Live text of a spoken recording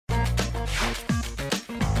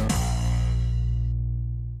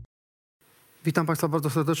Witam Państwa bardzo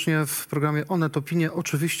serdecznie w programie Onet, Opinie,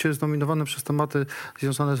 oczywiście zdominowane przez tematy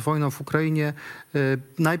związane z wojną w Ukrainie.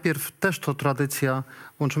 Najpierw też to tradycja.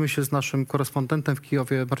 Łączymy się z naszym korespondentem w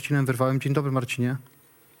Kijowie, Marcinem Wyrwałem. Dzień dobry, Marcinie.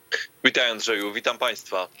 Witaj, Andrzeju, witam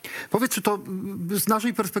Państwa. Powiedz, czy to z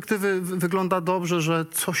naszej perspektywy wygląda dobrze, że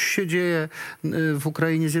coś się dzieje w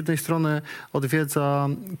Ukrainie? Z jednej strony odwiedza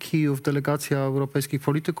Kijów delegacja europejskich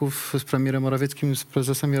polityków z premierem Morawieckim, z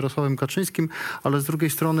prezesem Jarosławem Kaczyńskim, ale z drugiej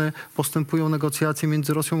strony postępują negocjacje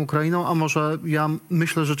między Rosją a Ukrainą, a może ja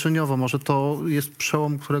myślę życzeniowo, może to jest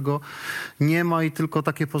przełom, którego nie ma i tylko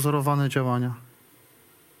takie pozorowane działania.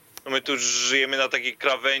 My tu żyjemy na takiej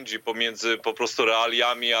krawędzi pomiędzy po prostu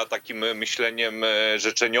realiami, a takim myśleniem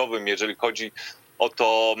życzeniowym, jeżeli chodzi o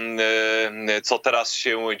to, co teraz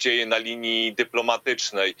się dzieje na linii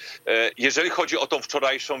dyplomatycznej. Jeżeli chodzi o tą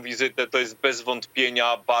wczorajszą wizytę, to jest bez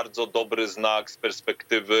wątpienia bardzo dobry znak z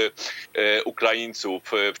perspektywy Ukraińców.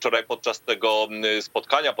 Wczoraj podczas tego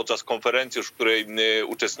spotkania, podczas konferencji, w której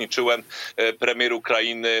uczestniczyłem, premier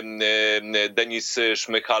Ukrainy Denis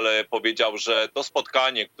Szmychal powiedział, że to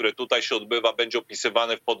spotkanie, które tutaj się odbywa, będzie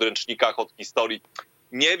opisywane w podręcznikach od historii.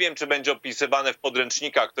 Nie wiem, czy będzie opisywane w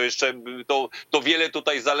podręcznikach, to jeszcze to wiele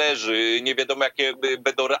tutaj zależy. Nie wiadomo, jakie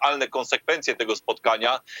będą realne konsekwencje tego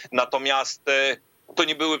spotkania. Natomiast to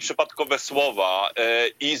nie były przypadkowe słowa.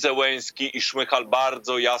 I Zełenski, i Szmychal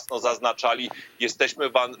bardzo jasno zaznaczali, jesteśmy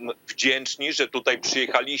wam wdzięczni, że tutaj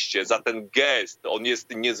przyjechaliście, za ten gest. On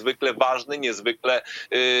jest niezwykle ważny, niezwykle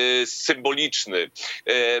symboliczny.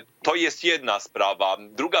 To jest jedna sprawa.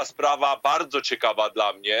 Druga sprawa, bardzo ciekawa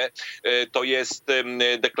dla mnie, to jest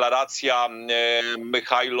deklaracja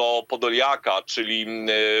Michajlo Podoliaka, czyli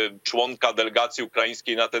członka delegacji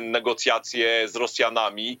ukraińskiej na te negocjacje z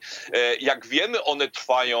Rosjanami. Jak wiemy, one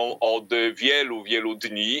trwają od wielu, wielu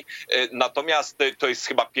dni. Natomiast to jest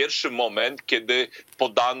chyba pierwszy moment, kiedy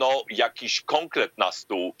podano jakiś konkret na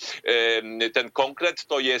stół. Ten konkret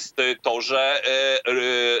to jest to, że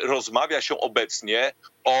rozmawia się obecnie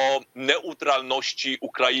o neutralności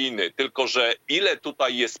Ukrainy. Tylko że ile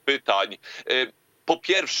tutaj jest pytań. Po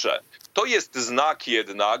pierwsze, to jest znak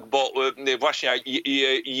jednak, bo właśnie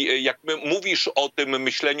jak mówisz o tym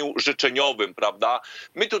myśleniu życzeniowym, prawda?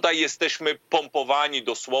 My tutaj jesteśmy pompowani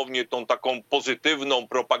dosłownie tą taką pozytywną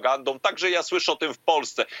propagandą. Także ja słyszę o tym w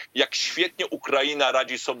Polsce, jak świetnie Ukraina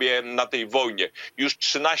radzi sobie na tej wojnie. Już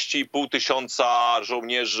 13,5 tysiąca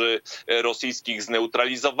żołnierzy rosyjskich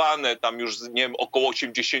zneutralizowane, tam już nie wiem, około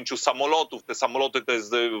 80 samolotów. Te samoloty to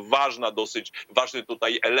jest dosyć ważny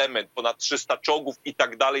tutaj element, ponad 300 czołgów i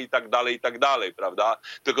tak dalej, prawda?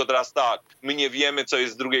 Tylko teraz tak, my nie wiemy, co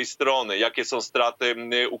jest z drugiej strony, jakie są straty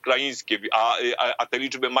ukraińskie, a te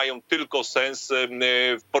liczby mają tylko sens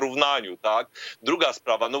w porównaniu, tak? Druga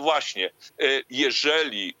sprawa, no właśnie,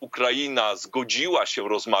 jeżeli Ukraina zgodziła się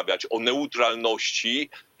rozmawiać o neutralności,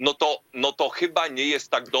 no to chyba nie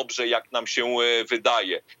jest tak dobrze, jak nam się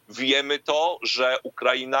wydaje. Wiemy to, że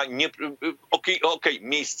Ukraina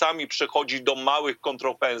miejscami przechodzi do małych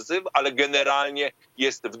kontrofensyw, ale generalnie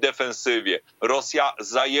jest w defensywie. Rosja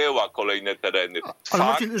zajęła kolejne tereny. Ale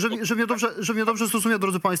Marcin, żeby mnie dobrze zrozumiał,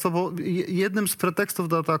 drodzy Państwo, bo jednym z pretekstów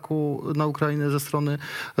do ataku na Ukrainę ze strony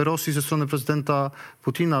Rosji, ze strony prezydenta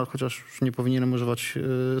Putina, chociaż już nie powinienem używać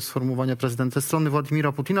sformułowania prezydenta, ze strony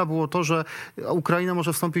Władimira Putina było to, że Ukraina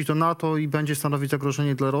może wstąpić do NATO i będzie stanowić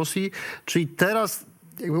zagrożenie dla Rosji. Czyli teraz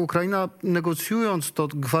jakby Ukraina negocjując to,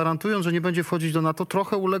 gwarantując, że nie będzie wchodzić do NATO,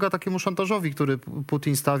 trochę ulega takiemu szantażowi, który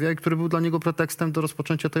Putin stawia i który był dla niego pretekstem do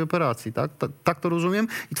rozpoczęcia tej operacji. Tak? Tak to rozumiem?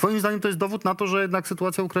 I twoim zdaniem to jest dowód na to, że jednak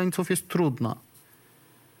sytuacja Ukraińców jest trudna.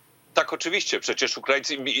 Tak, oczywiście. Przecież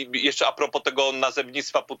Ukraińcy, jeszcze a propos tego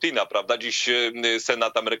nazewnictwa Putina, prawda? Dziś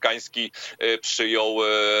Senat amerykański przyjął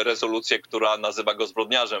rezolucję, która nazywa go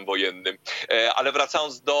zbrodniarzem wojennym. Ale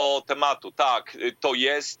wracając do tematu, tak, to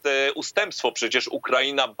jest ustępstwo. Przecież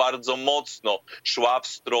Ukraina bardzo mocno szła w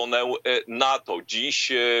stronę NATO.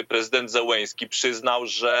 Dziś prezydent Zełenski przyznał,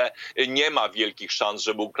 że nie ma wielkich szans,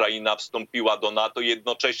 żeby Ukraina wstąpiła do NATO.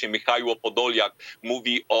 Jednocześnie Michajło Podoliak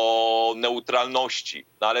mówi o neutralności.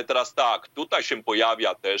 No ale teraz tak, tutaj się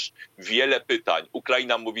pojawia też wiele pytań.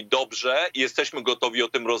 Ukraina mówi dobrze, jesteśmy gotowi o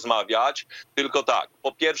tym rozmawiać, tylko tak,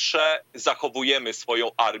 po pierwsze zachowujemy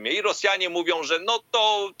swoją armię i Rosjanie mówią, że no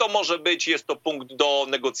to może być, jest to punkt do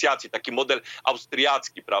negocjacji, taki model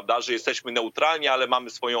austriacki, prawda, że jesteśmy neutralni, ale mamy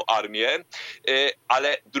swoją armię,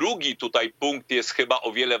 ale drugi tutaj punkt jest chyba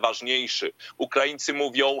o wiele ważniejszy. Ukraińcy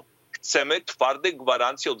mówią, Chcemy twardych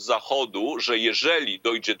gwarancji od Zachodu, że jeżeli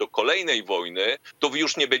dojdzie do kolejnej wojny, to wy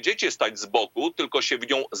już nie będziecie stać z boku, tylko się w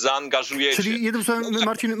nią zaangażujecie. Czyli jednym słowem,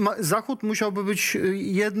 Marcin, Zachód musiałby być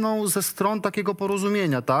jedną ze stron takiego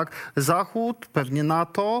porozumienia, tak? Zachód, pewnie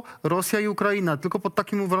NATO, Rosja i Ukraina. Tylko pod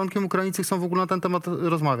takim warunkiem Ukraińcy chcą w ogóle na ten temat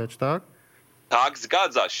rozmawiać, tak? Tak,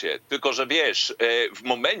 zgadza się. Tylko że wiesz, w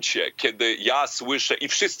momencie, kiedy ja słyszę i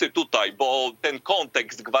wszyscy tutaj, bo ten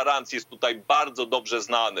kontekst gwarancji jest tutaj bardzo dobrze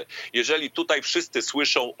znany. Jeżeli tutaj wszyscy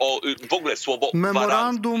słyszą w ogóle słowo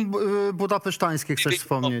memorandum budapesztańskie chcesz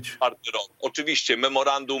wspomnieć. Oczywiście,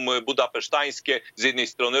 memorandum budapesztańskie, z jednej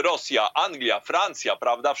strony Rosja, Anglia, Francja,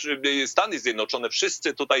 prawda, Stany Zjednoczone,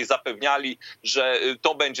 wszyscy tutaj zapewniali, że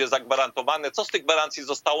to będzie zagwarantowane. Co z tych gwarancji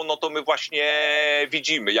zostało, no to my właśnie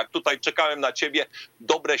widzimy. Jak tutaj czekałem na ciebie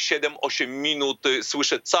dobre 7-8 minut,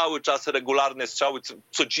 słyszę cały czas regularne strzały,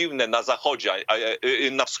 co dziwne, na zachodzie,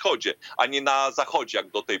 na wschodzie, a nie na zachodzie jak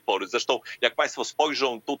do tej pory. Zresztą jak państwo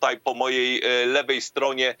spojrzą tutaj po mojej lewej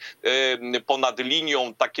stronie ponad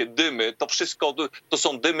linią takie dymy, to wszystko to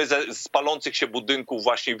są dymy z palących się budynków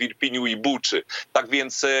właśnie w Irpiniu i Buczy. Tak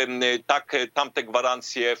więc tak tamte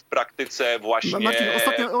gwarancje w praktyce właśnie... Marcin,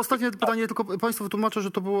 ostatnie pytanie, tylko państwu wytłumaczę,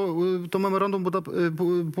 że to było to memorandum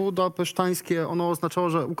budapesztańskie. Ono oznaczało,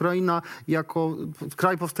 że Ukraina jako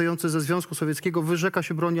kraj powstający ze Związku Sowieckiego wyrzeka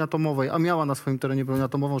się broni atomowej, a miała na swoim terenie broń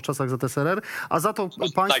atomową w czasach ZSRR, a za to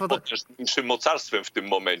państwa... Najpotężniejszym mocarstwem w tym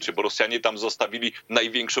momencie, bo Rosjanie tam zostawili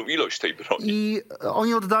największą ilość tej broni. I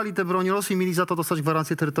oni oddali tę broń Rosji, mieli za to dostać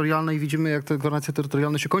gwarancje terytorialne i widzimy, jak te gwarancje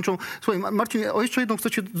terytorialne się kończą. Słuchaj, Marcin, o jeszcze jedną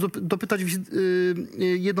chcę cię dopytać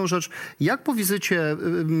jedną rzecz. Jak po wizycie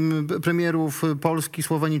premierów Polski,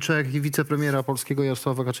 Słowenii, Czech i wicepremiera polskiego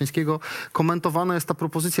Jarosława Kaczyńskiego komentowana jest ta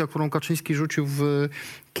propozycja, którą Kaczyński rzucił w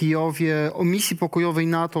Kijowie o misji pokojowej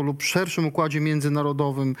NATO lub szerszym układzie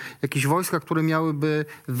międzynarodowym. Jakieś wojska, które miałyby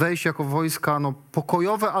wejść jako wojska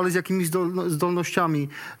pokojowe, ale z jakimiś zdolnościami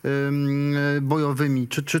bojowymi.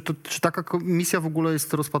 Czy taka misja w ogóle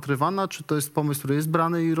jest rozpatrywana? Czy to jest pomysł, który jest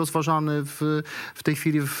brany i rozważany w tej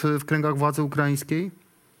chwili w kręgach władzy ukraińskiej?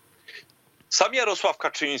 Sam Jarosław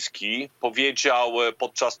Kaczyński powiedział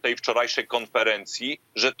podczas tej wczorajszej konferencji,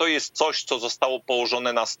 że to jest coś, co zostało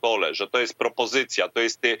położone na stole, że to jest propozycja, to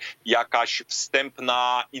jest jakaś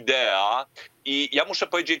wstępna idea. I ja muszę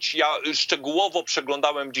powiedzieć, ja szczegółowo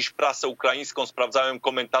przeglądałem dziś prasę ukraińską, sprawdzałem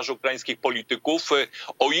komentarze ukraińskich polityków.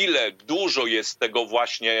 O ile dużo jest tego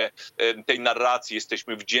właśnie, tej narracji,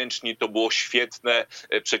 jesteśmy wdzięczni, to było świetne,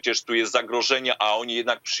 przecież tu jest zagrożenie, a oni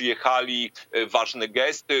jednak przyjechali, ważny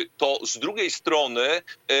gest, to z drugiej strony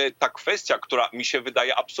ta kwestia, która mi się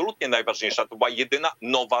wydaje absolutnie najważniejsza, to była jedyna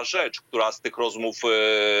nowa rzecz, która z tych rozmów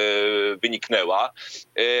wyniknęła.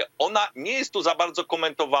 Ona nie jest tu za bardzo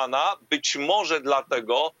komentowana, być może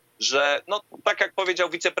dlatego, że no, tak jak powiedział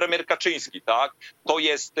wicepremier Kaczyński, tak, to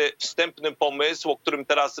jest wstępny pomysł, o którym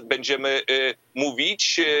teraz będziemy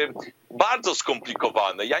mówić, bardzo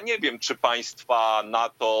skomplikowany. Ja nie wiem, czy państwa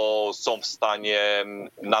NATO są w stanie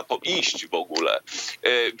na to iść w ogóle.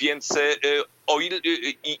 Więc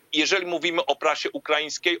jeżeli mówimy o prasie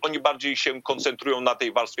ukraińskiej, oni bardziej się koncentrują na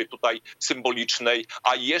tej warstwie tutaj symbolicznej,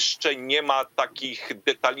 a jeszcze nie ma takich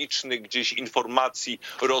detalicznych gdzieś informacji,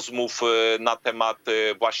 rozmów na temat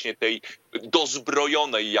właśnie tej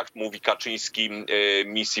dozbrojonej, jak mówi Kaczyński,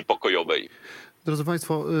 misji pokojowej. Drodzy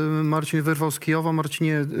Państwo, Marcin wyrwał z Kijowa.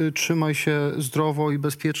 Marcinie, trzymaj się zdrowo i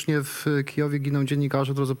bezpiecznie. W Kijowie giną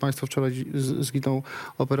dziennikarze. Drodzy Państwo, wczoraj zginął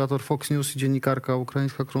operator Fox News i dziennikarka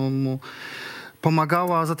ukraińska, którą mu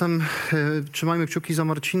pomagała. Zatem trzymajmy kciuki za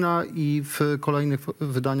Marcina i w kolejnych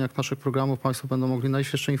wydaniach naszych programów Państwo będą mogli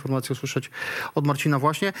najświeższe informacje usłyszeć od Marcina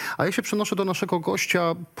właśnie. A ja się przenoszę do naszego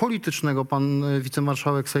gościa politycznego. Pan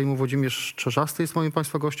wicemarszałek Sejmu Włodzimierz Czarzasty jest moim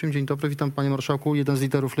Państwa gościem. Dzień dobry, witam Panie Marszałku, jeden z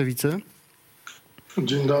liderów Lewicy.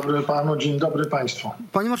 Dzień dobry panu, dzień dobry państwu.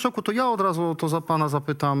 Panie marszałku, to ja od razu to za pana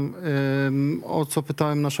zapytam, o co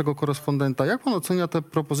pytałem naszego korespondenta. Jak pan ocenia te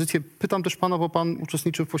propozycje? Pytam też pana, bo pan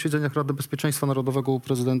uczestniczył w posiedzeniach Rady Bezpieczeństwa Narodowego u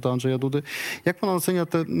prezydenta Andrzeja Dudy. Jak pan ocenia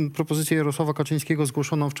te propozycje Jarosława Kaczyńskiego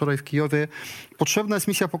zgłoszoną wczoraj w Kijowie? Potrzebna jest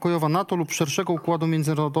misja pokojowa NATO lub szerszego układu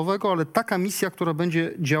międzynarodowego, ale taka misja, która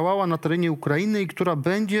będzie działała na terenie Ukrainy i która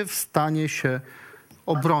będzie w stanie się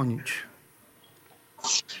obronić.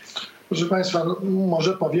 Proszę państwa,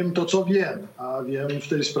 może powiem to, co wiem, a wiem w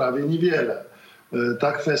tej sprawie niewiele.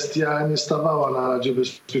 Ta kwestia nie stawała na Radzie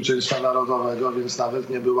Bezpieczeństwa Narodowego, więc nawet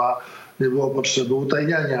nie było potrzeby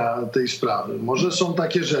utajniania tej sprawy. Może są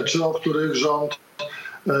takie rzeczy, o których rząd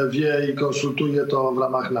wie i konsultuje to w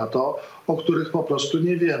ramach NATO, o których po prostu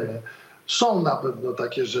nie wiemy. Są na pewno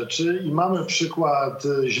takie rzeczy i mamy przykład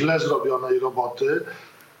źle zrobionej roboty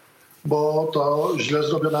bo to źle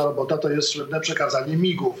zrobiona robota to jest słynne przekazanie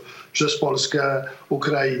migów przez Polskę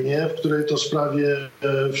Ukrainie, w której to sprawie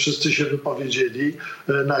wszyscy się wypowiedzieli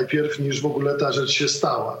najpierw, niż w ogóle ta rzecz się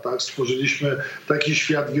stała. Tak? Stworzyliśmy taki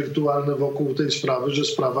świat wirtualny wokół tej sprawy, że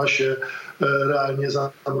sprawa się realnie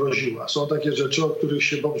zamroziła. Są takie rzeczy, o których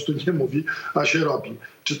się po prostu nie mówi, a się robi.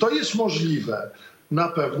 Czy to jest możliwe? Na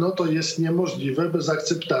pewno to jest niemożliwe bez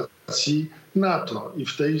akceptacji NATO i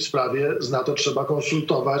w tej sprawie z NATO trzeba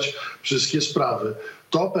konsultować wszystkie sprawy.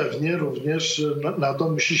 To pewnie również na to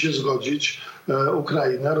musi się zgodzić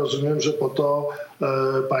Ukraina. Rozumiem, że po to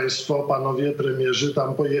państwo, panowie premierzy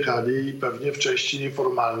tam pojechali i pewnie w części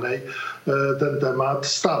nieformalnej ten temat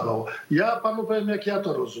stawał. Ja panu powiem, jak ja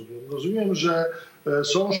to rozumiem. Rozumiem, że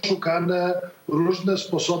są szukane różne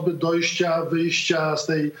sposoby dojścia, wyjścia z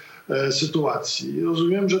tej sytuacji.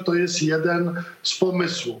 Rozumiem, że to jest jeden z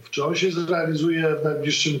pomysłów. Czy on się zrealizuje w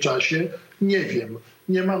najbliższym czasie? Nie wiem.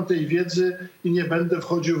 Nie mam tej wiedzy i nie będę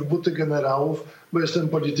wchodził w buty generałów, bo jestem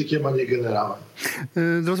politykiem, a nie generałem.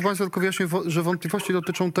 Drodzy Państwo, tylko wyjaśnię, że wątpliwości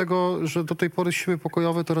dotyczą tego, że do tej pory siły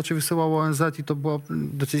pokojowe to raczej wysyłało ONZ i to była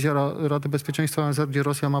decyzja Rady Bezpieczeństwa ONZ, gdzie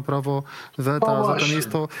Rosja ma prawo weta, zatem jest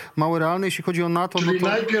to mało realne. Jeśli chodzi o NATO... Czyli no to...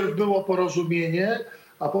 najpierw było porozumienie,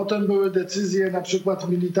 a potem były decyzje na przykład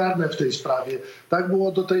militarne w tej sprawie. Tak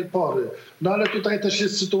było do tej pory. No ale tutaj też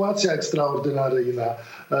jest sytuacja ekstraordynaryjna.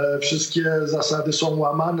 Wszystkie zasady są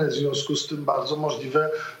łamane, w związku z tym bardzo możliwe,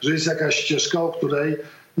 że jest jakaś ścieżka, o której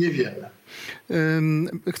nie wiemy.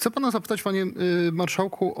 Chcę pana zapytać, panie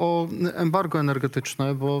marszałku, o embargo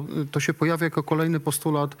energetyczne, bo to się pojawia jako kolejny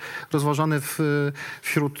postulat rozważany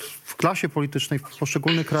w klasie politycznej w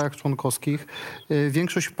poszczególnych krajach członkowskich.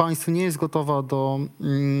 Większość państw nie jest gotowa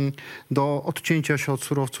do odcięcia się od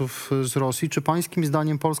surowców z Rosji. Czy pańskim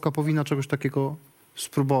zdaniem Polska powinna czegoś takiego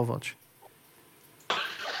spróbować?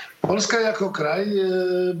 Polska jako kraj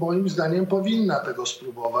moim zdaniem powinna tego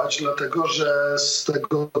spróbować, dlatego że z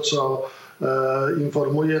tego, co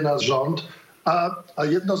informuje nas rząd, a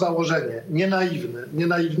jedno założenie,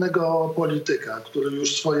 nienaiwnego polityka, który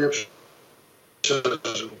już swoje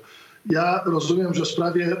przeżył. Ja rozumiem, że w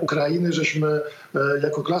sprawie Ukrainy żeśmy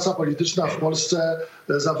jako klasa polityczna w Polsce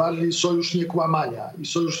zawarli sojusz niekłamania i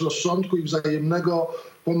sojusz rozsądku i wzajemnego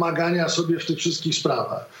pomagania sobie w tych wszystkich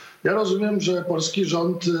sprawach. Ja rozumiem, że polski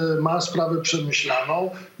rząd ma sprawę przemyślaną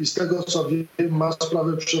i z tego, co wiem, ma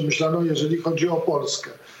sprawę przemyślaną, jeżeli chodzi o Polskę.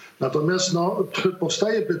 Natomiast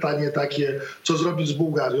powstaje pytanie takie, co zrobić z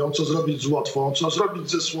Bułgarią, co zrobić z Łotwą, co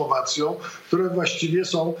zrobić ze Słowacją, które właściwie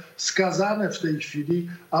są skazane w tej chwili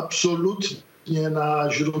absolutnie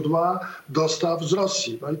na źródła dostaw z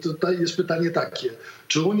Rosji. No i tutaj jest pytanie takie,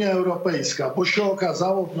 czy Unia Europejska, bo się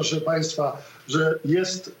okazało, proszę państwa, że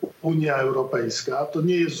jest Unia Europejska, to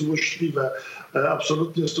nie jest złośliwe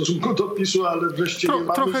absolutnie w stosunku do PiS-u, ale wreszcie nie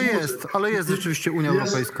mamy trochę jest, ale jest rzeczywiście Unia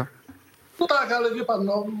Europejska. No tak, ale wie pan,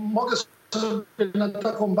 mogę sobie na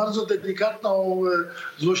taką bardzo delikatną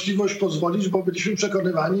złośliwość pozwolić, bo byliśmy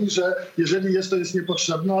przekonywani, że jeżeli jest, to jest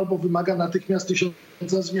niepotrzebne albo wymaga natychmiast 1000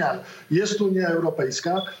 zmian. Jest Unia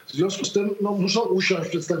Europejska, w związku z tym muszą usiąść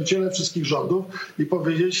przedstawiciele wszystkich rządów i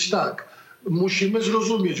powiedzieć tak, musimy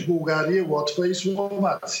zrozumieć Bułgarię, Łotwę i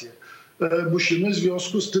Słowację. Musimy w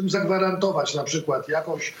związku z tym zagwarantować na przykład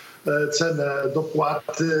jakąś cenę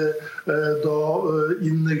dopłaty do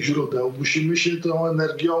innych źródeł. Musimy się tą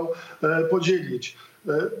energią podzielić.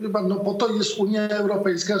 Po to jest Unia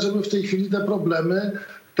Europejska, żeby w tej chwili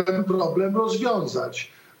ten problem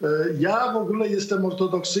rozwiązać. Ja w ogóle jestem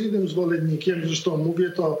ortodoksyjnym zwolennikiem, zresztą mówię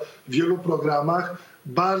to w wielu programach,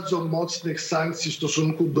 bardzo mocnych sankcji w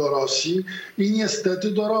stosunku do Rosji i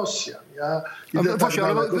niestety do Rosjan. Właśnie,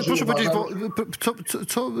 ale proszę powiedzieć,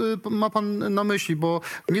 co ma pan na myśli, bo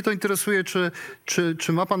mnie to interesuje,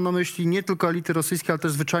 czy ma pan na myśli nie tylko elity rosyjskie, ale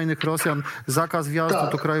też zwyczajnych Rosjan, zakaz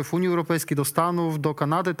wjazdu do krajów Unii Europejskiej, do Stanów, do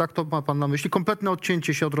Kanady, tak to ma pan na myśli? Kompletne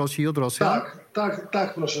odcięcie się od Rosji i od Rosjan?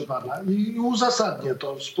 Tak, proszę pana. I uzasadnię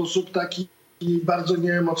to w sposób taki bardzo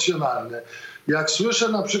nieemocjonalny. Jak słyszę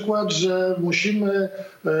na przykład, że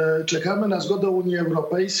czekamy na zgodę Unii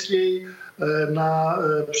Europejskiej na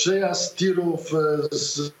przejazd tirów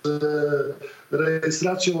z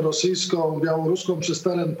rejestracją rosyjską, białoruską przez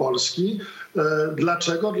teren Polski.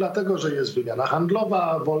 Dlaczego? Dlatego, że jest wymiana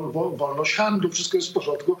handlowa, wolność handlu, wszystko jest w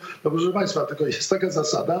porządku. No proszę państwa, tylko jest taka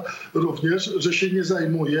zasada również, że się nie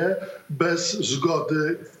zajmuje bez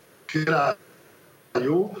zgody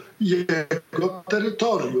kraju i jego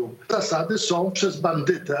terytorium. Zasady są przez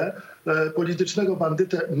bandytę politycznego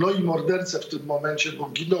bandytę, no i mordercę w tym momencie, bo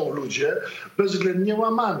giną ludzie, bezwzględnie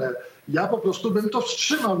łamane. Ja po prostu bym to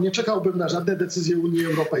wstrzymał, nie czekałbym na żadne decyzje Unii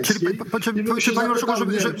Europejskiej. Czyli panie marszałku,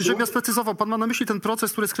 żebym ja sprecyzował, pan ma na myśli ten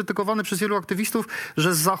proces, który jest krytykowany przez wielu aktywistów,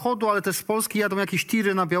 że z Zachodu, ale też z Polski jadą jakieś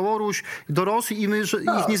tiry na Białoruś, do Rosji i my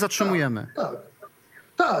ich nie zatrzymujemy.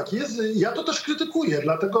 Tak, ja to też krytykuję,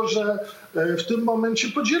 dlatego że w tym momencie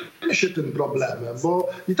podzielmy się tym problemem, bo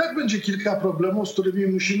i tak będzie kilka problemów, z którymi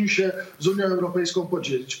musimy się z Unią Europejską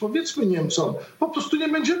podzielić. Powiedzmy Niemcom, po prostu nie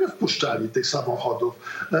będziemy wpuszczali tych samochodów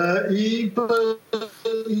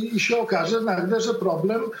i się okaże nagle, że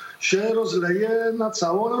problem się rozleje na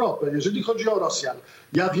całą Europę. Jeżeli chodzi o Rosjan,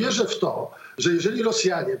 ja wierzę w to, że jeżeli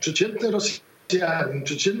Rosjanie, przeciętny Rosjanin,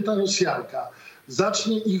 przeciętna Rosjanka,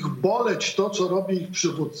 zacznie ich boleć to, co robi ich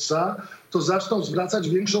przywódca, to zaczną zwracać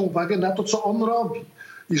większą uwagę na to, co on robi.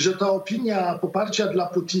 I że ta opinia poparcia dla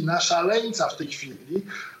Putina, szaleńca w tej chwili,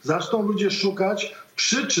 zaczną ludzie szukać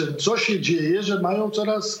przyczyn, co się dzieje, że mają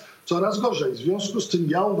coraz gorzej. W związku z tym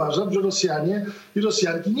ja uważam, że Rosjanie i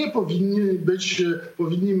Rosjanki nie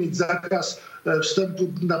powinni mieć zakaz wstępu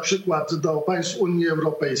na przykład do państw Unii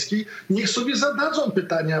Europejskiej. Niech sobie zadadzą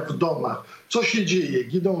pytania w domach. Co się dzieje?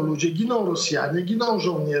 Giną ludzie, giną Rosjanie, giną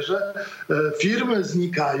żołnierze, firmy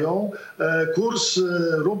znikają, kurs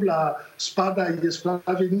rubla spada i jest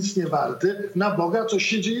prawie nic nie warty. Na Boga coś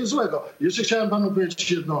się dzieje złego. Jeszcze chciałem panu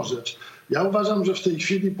powiedzieć jedną rzecz. Ja uważam, że w tej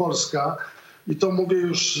chwili Polska, i to mówię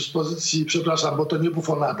już z pozycji, przepraszam, bo to nie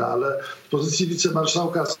bufonada, ale z pozycji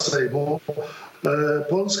wicemarszałka Sejmu,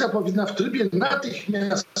 Polska powinna w trybie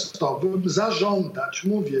natychmiastowym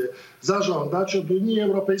zażądać od Unii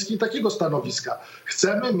Europejskiej takiego stanowiska.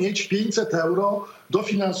 Chcemy mieć 500 euro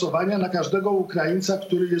dofinansowania na każdego Ukraińca,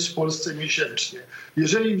 który jest w Polsce miesięcznie.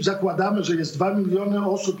 Jeżeli zakładamy, że jest 2 miliony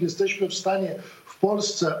osób, jesteśmy w stanie w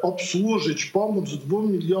Polsce obsłużyć, pomóc 2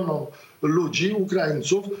 milionom ludzi,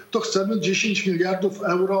 Ukraińców, to chcemy 10 miliardów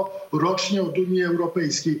euro rocznie od Unii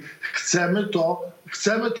Europejskiej.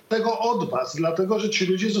 Chcemy tego od was, dlatego że ci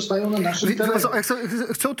ludzie zostają na naszym terenie.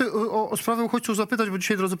 Chcę o sprawę uchodźców zapytać, bo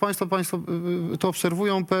dzisiaj, drodzy państwo to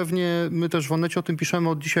obserwują pewnie. My też w Onecie o tym piszemy.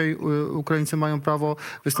 Od dzisiaj Ukraińcy mają prawo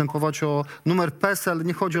występować o numer PESEL.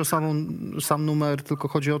 Nie chodzi o sam numer, tylko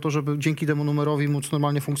chodzi o to, żeby dzięki temu numerowi móc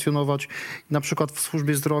normalnie funkcjonować na przykład w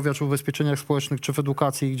służbie zdrowia, czy w ubezpieczeniach społecznych, czy w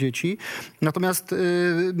edukacji ich dzieci. Natomiast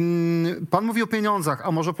pan mówi o pieniądzach,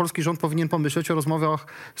 a może polski rząd powinien pomyśleć o rozmowach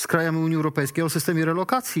z krajami Unii Europejskiej, o systemie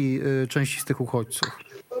relokacji części z tych uchodźców?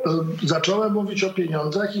 Zacząłem mówić o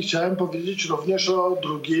pieniądzach i chciałem powiedzieć również o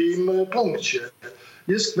drugim punkcie.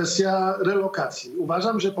 Jest kwestia relokacji.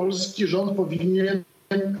 Uważam, że polski rząd powinien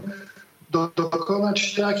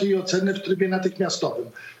dokonać takiej oceny w trybie natychmiastowym.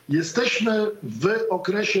 Jesteśmy w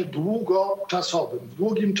okresie długoczasowym, w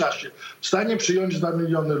długim czasie w stanie przyjąć 2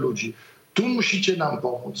 miliony ludzi. Tu musicie nam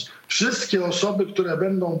pomóc. Wszystkie osoby, które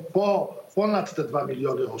będą ponad te 2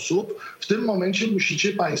 miliony osób, w tym momencie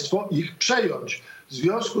musicie państwo ich przejąć. W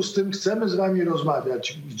związku z tym chcemy z wami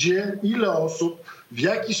rozmawiać, gdzie, ile osób, w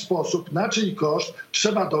jaki sposób, na czyj koszt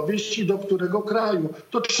trzeba dowieźć i do którego kraju.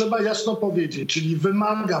 To trzeba jasno powiedzieć, czyli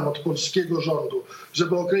wymagam od polskiego rządu,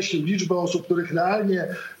 żeby określił liczbę osób, których realnie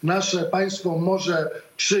nasze państwo może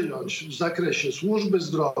przyjąć w zakresie służby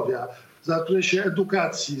zdrowia, w zakresie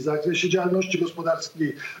edukacji, w zakresie działalności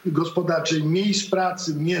gospodarczej, miejsc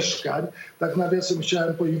pracy, mieszkań. Tak nawiasem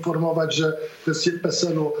chciałem poinformować, że kwestię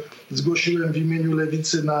PESEL-u zgłosiłem w imieniu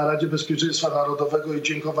Lewicy na Radzie Bezpieczeństwa Narodowego i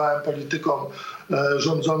dziękowałem politykom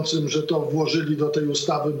rządzącym, że to włożyli do tej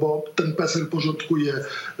ustawy, bo ten PESEL porządkuje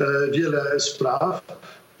wiele spraw.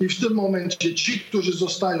 I w tym momencie ci, którzy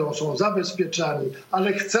zostają, są zabezpieczani,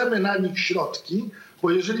 ale chcemy na nich środki,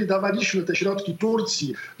 bo jeżeli dawaliśmy te środki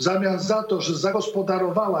Turcji w zamian za to, że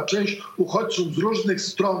zagospodarowała część uchodźców z różnych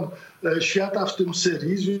stron świata, w tym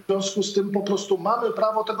Syrii, w związku z tym po prostu mamy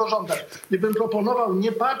prawo tego żądać. I bym proponował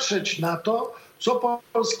nie patrzeć na to, co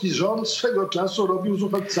polski rząd swego czasu robił z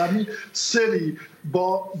uchodźcami z Syrii,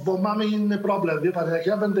 bo mamy inny problem. Wie pan, jak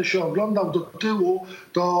ja będę się oglądał do tyłu,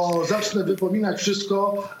 to zacznę wypominać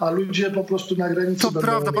wszystko, a ludzie po prostu na granicy to będą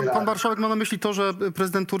prawda. umierali. Pan marszałek ma na myśli to, że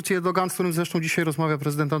prezydent Turcji Erdogan, z którym zresztą dzisiaj rozmawia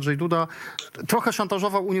prezydent Andrzej Duda, trochę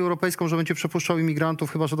szantażował Unię Europejską, że będzie przepuszczał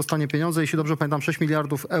imigrantów, chyba że dostanie pieniądze. Jeśli dobrze pamiętam, 6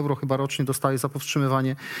 miliardów euro chyba rocznie dostaje za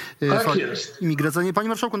powstrzymywanie imigracji. Panie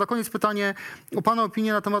marszałku, na koniec pytanie o pana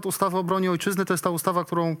opinię na temat ustawy o obronie ojczyzny. To jest ta ustawa,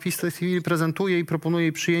 którą PiS w tej chwili prezentuje i proponuje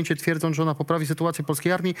jej przyjęcie, twierdząc, że ona poprawi sytuację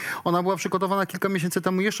polskiej armii. Ona była przygotowana kilka miesięcy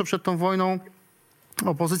temu, jeszcze przed tą wojną.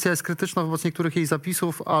 Opozycja jest krytyczna wobec niektórych jej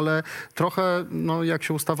zapisów, ale trochę, no, jak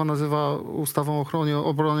się ustawa nazywa ustawą o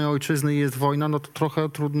obronie ojczyzny i jest wojna, no to trochę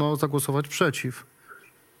trudno zagłosować przeciw.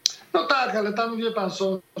 No tak, ale tam, wie pan,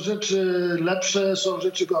 są rzeczy lepsze, są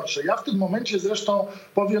rzeczy gorsze. Ja w tym momencie zresztą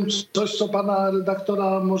powiem coś, co pana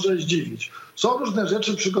redaktora może zdziwić. Są różne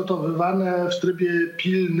rzeczy przygotowywane w trybie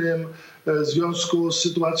pilnym w związku z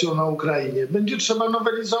sytuacją na Ukrainie. Będzie trzeba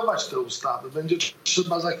nowelizować te ustawy. Będzie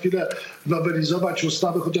trzeba za chwilę nowelizować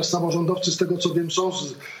ustawy, chociaż samorządowcy, z tego co wiem, są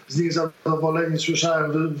z nich zadowoleni.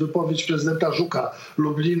 Słyszałem wypowiedź prezydenta Żuka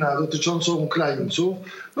Lublina dotyczącą Ukraińców.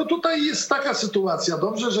 No tutaj jest taka sytuacja.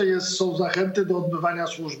 Dobrze, że są zachęty do odbywania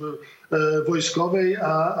służby wojskowej,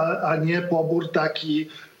 a nie pobór taki,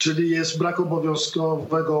 czyli jest brak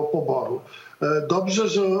obowiązkowego poboru. Dobrze,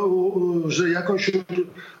 że jakoś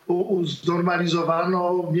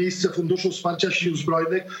znormalizowano miejsce Funduszu Wsparcia Sił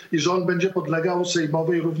Zbrojnych i że on będzie podlegał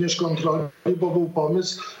sejmowej również kontroli, bo był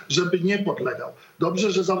pomysł, żeby nie podlegał.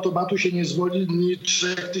 Dobrze, że z automatu się nie zwolni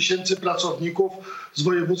 3000 pracowników z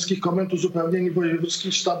wojewódzkich komend uzupełnień i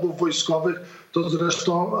wojewódzkich sztabów wojskowych. To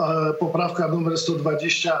zresztą poprawka numer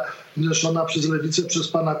 120 wniesiona przez Lewicę, przez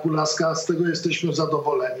pana Kulaska. Z tego jesteśmy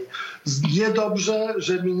zadowoleni. Niedobrze,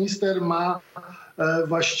 że minister ma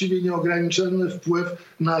właściwie nieograniczony wpływ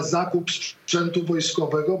na zakup sprzętu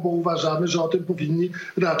wojskowego, bo uważamy, że o tym powinni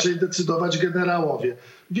raczej decydować generałowie.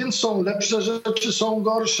 Więc są lepsze rzeczy, są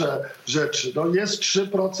gorsze rzeczy. No jest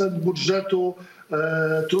 3% budżetu.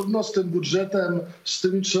 Trudno z tym budżetem, z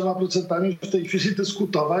tymi 3% w tej chwili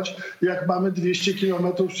dyskutować, jak mamy 200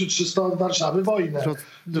 kilometrów czy 300 od Warszawy wojnę.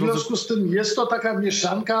 W związku z tym jest to taka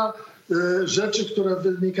mieszanka rzeczy, które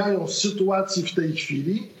wynikają z sytuacji w tej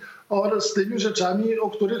chwili oraz z tymi rzeczami, o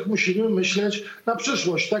których musimy myśleć na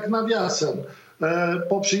przyszłość, tak nawiasem.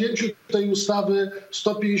 Po przyjęciu tej ustawy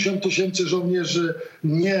 150 000 żołnierzy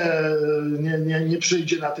nie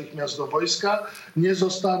przyjdzie natychmiast do wojska, nie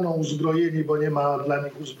zostaną uzbrojeni, bo nie ma dla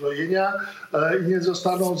nich uzbrojenia i nie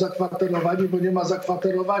zostaną zakwaterowani, bo nie ma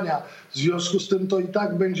zakwaterowania. W związku z tym to i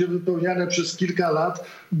tak będzie wypełniane przez kilka lat,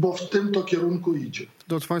 bo w tym to kierunku idzie.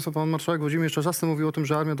 Drodzy Państwo, pan marszałek Włodzimierz Czarzasty mówił o tym,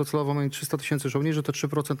 że armia docelowo ma mieć 300 000 żołnierzy. Te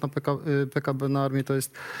 3% na PKB na armię to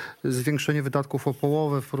jest zwiększenie wydatków o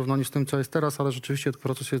połowę w porównaniu z tym, co jest teraz, ale rzeczywiście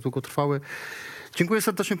proces jest długotrwały. Dziękuję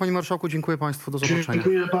serdecznie, panie marszałku, dziękuję państwu, do zobaczenia.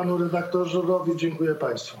 Dziękuję panu redaktorowi, dziękuję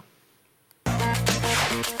państwu.